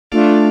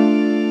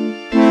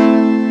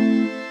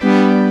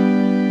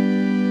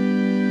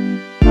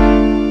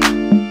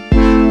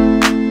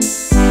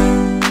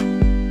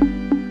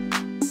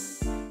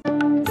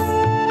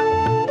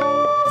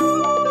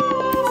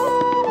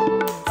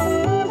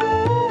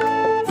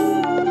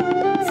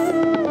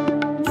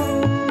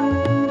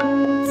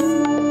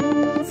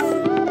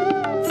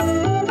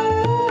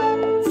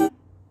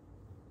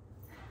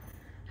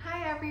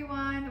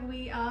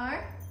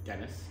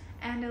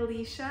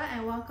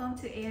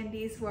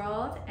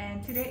AnDsWorld,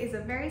 and today is a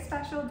very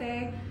special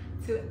day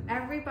to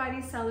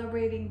everybody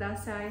celebrating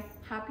Dashain.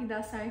 Happy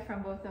Dashain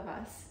from both of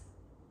us.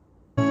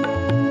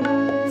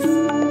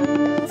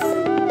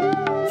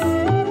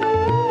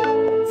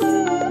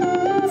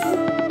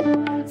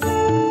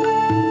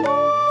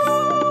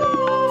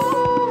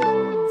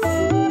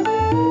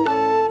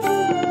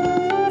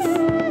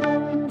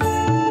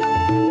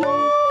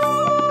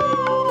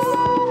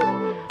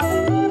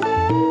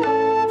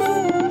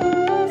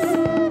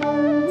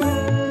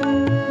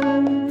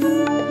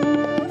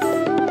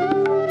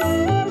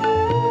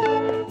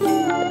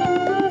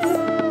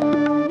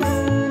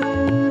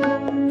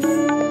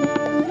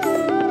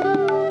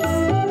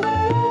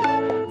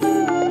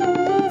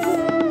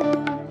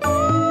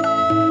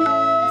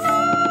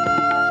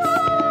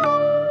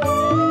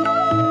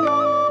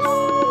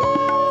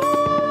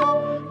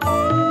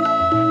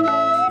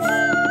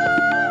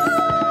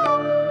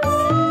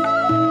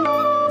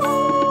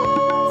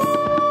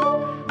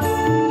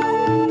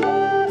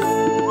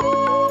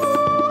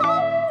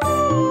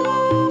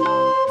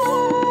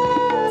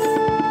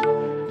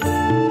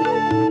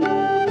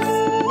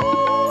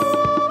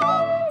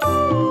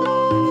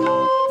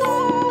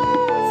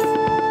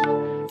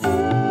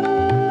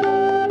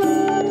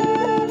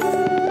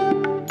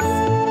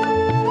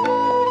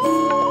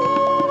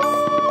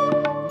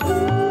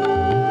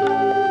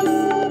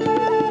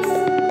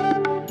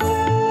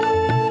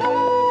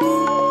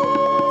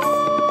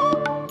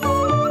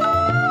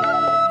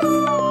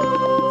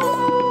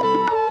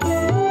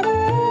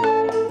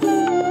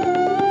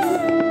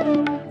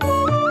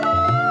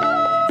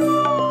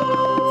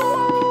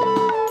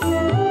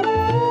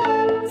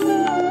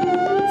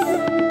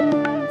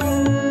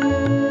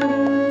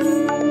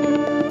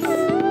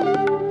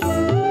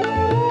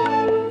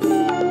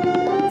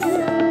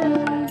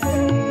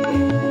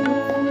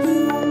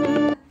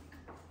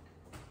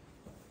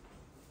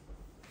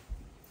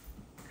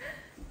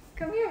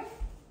 Come here.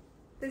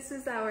 This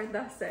is our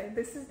Dashain.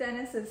 This is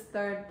Dennis's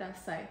third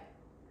Dashain.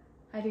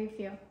 How do you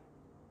feel?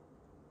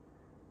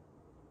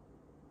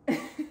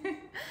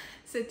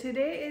 So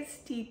today is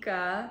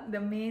Tika,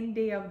 the main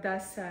day of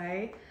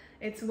Dashain.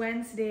 It's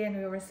Wednesday and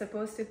we were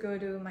supposed to go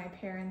to my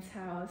parents'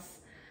 house,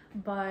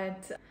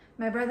 but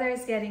my brother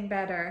is getting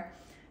better.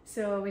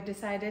 So we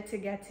decided to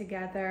get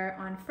together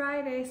on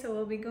Friday. So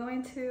we'll be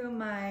going to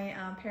my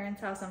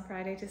parents' house on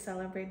Friday to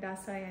celebrate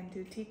Dashain and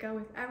do Tika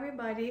with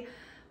everybody.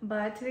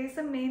 But today's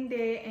the main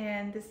day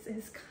and this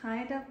has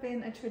kind of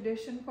been a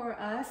tradition for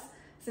us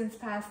since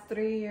past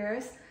 3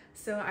 years.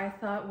 So I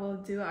thought we'll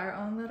do our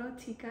own little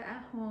Tika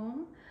at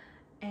home.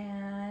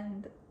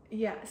 And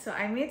yeah, so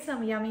I made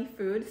some yummy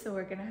food, so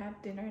we're gonna have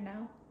dinner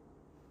now.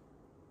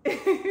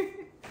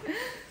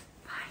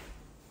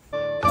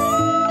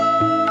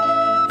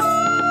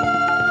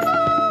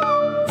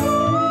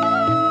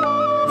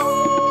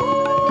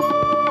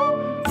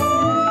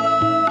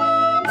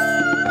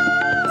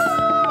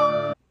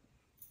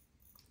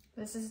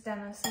 This is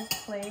Dennis's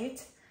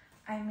plate.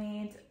 I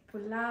made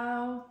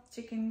pulao,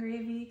 chicken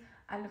gravy,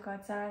 aloo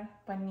ghazar,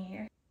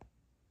 paneer.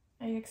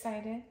 Are you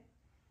excited?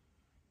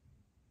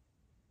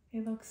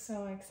 You look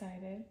so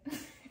excited.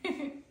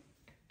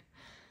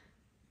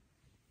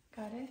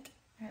 Got it?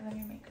 Alright, let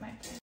me make my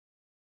plate.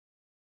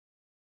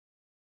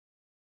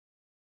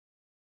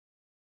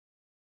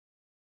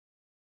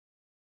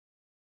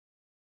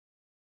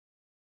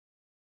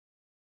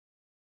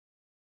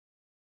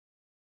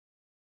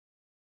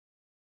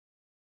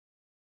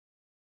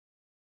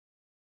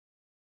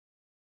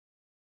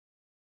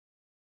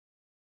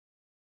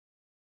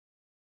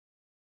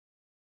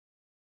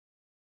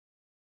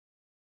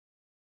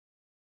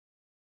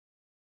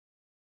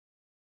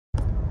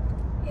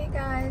 Hey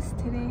guys,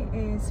 today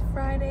is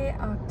Friday,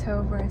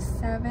 October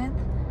 7th,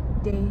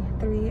 day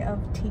 3 of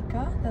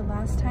Tika. The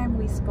last time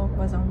we spoke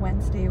was on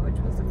Wednesday, which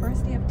was the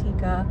first day of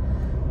Tika.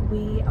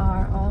 We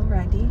are all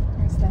ready.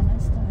 There's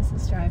Dennis. Dennis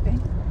is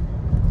driving.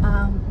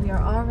 We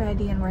are all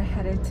ready and we're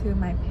headed to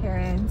my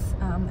parents.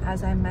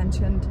 As I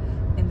mentioned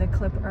in the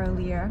clip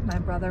earlier, my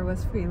brother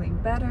was feeling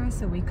better,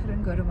 so we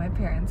couldn't go to my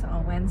parents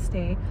on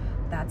Wednesday.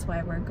 That's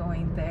why we're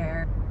going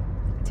there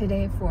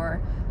today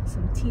for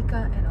some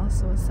Tika and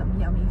also some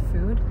yummy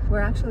food.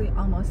 We're actually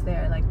almost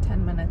there, like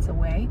 10 minutes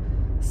away.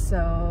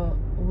 So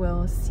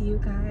we'll see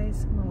you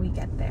guys when we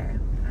get there.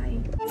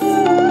 Bye.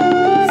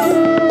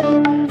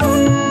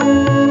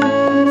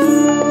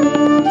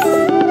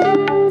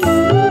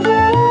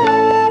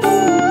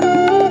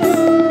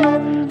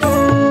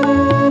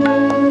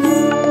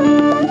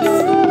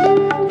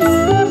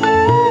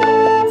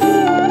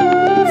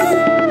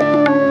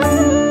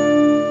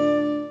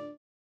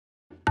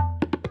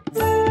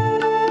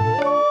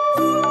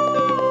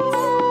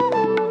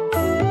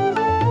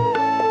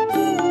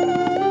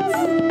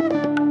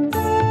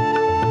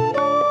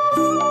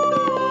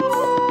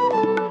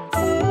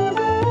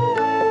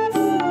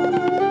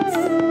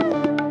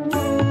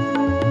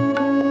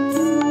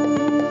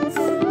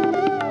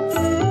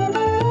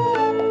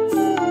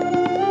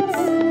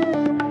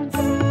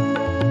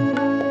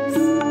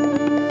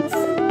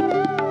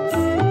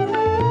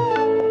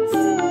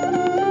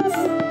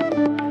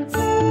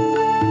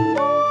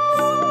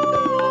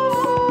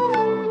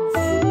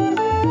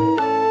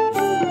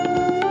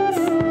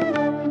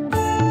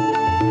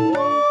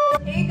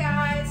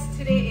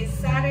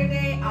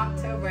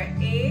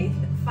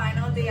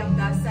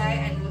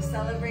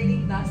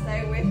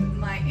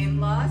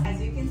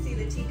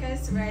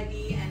 is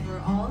ready and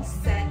we're all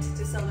set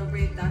to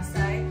celebrate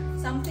Dashain.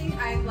 Something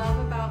I love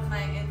about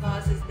my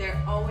in-laws is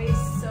they're always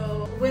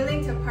so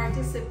willing to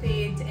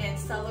participate and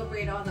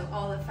celebrate all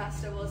the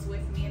festivals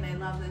with me, and I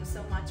love them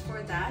so much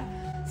for that.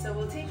 So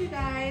we'll take you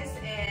guys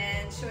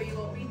and show you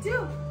what we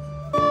do.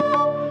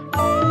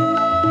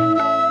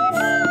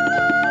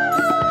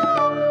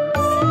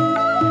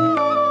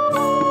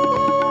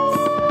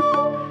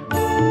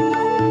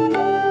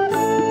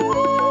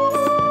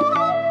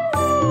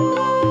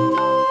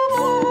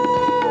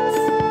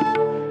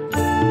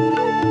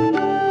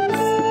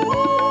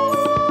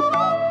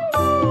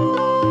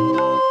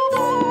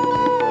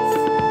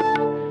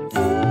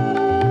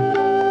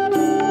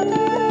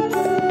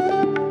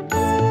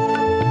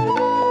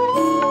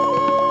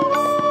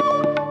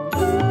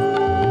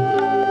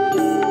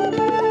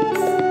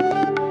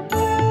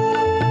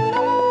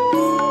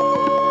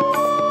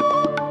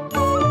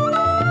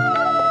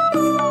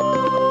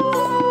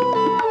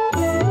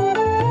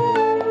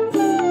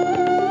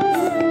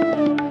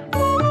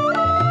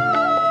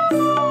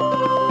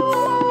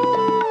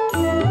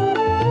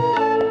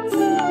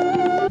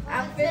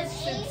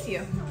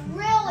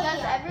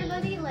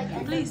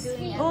 Please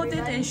hold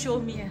it and show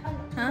me.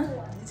 Huh?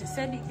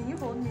 Sandy, can you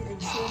hold me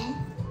and show me?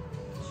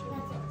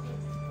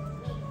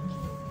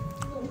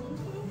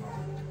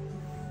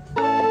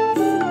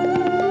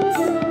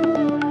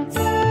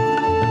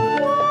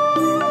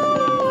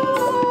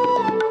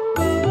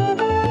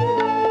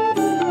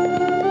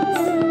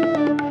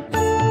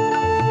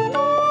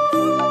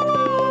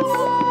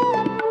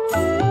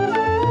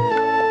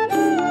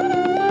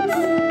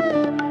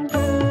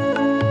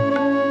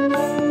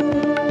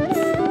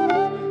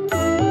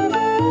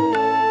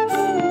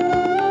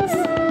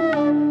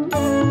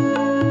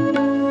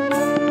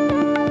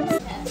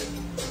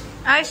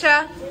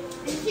 Aisha,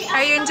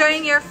 are you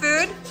enjoying your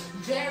food?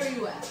 Very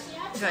well.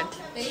 Good.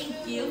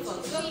 Thank you for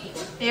cooking.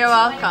 You're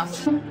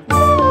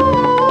welcome.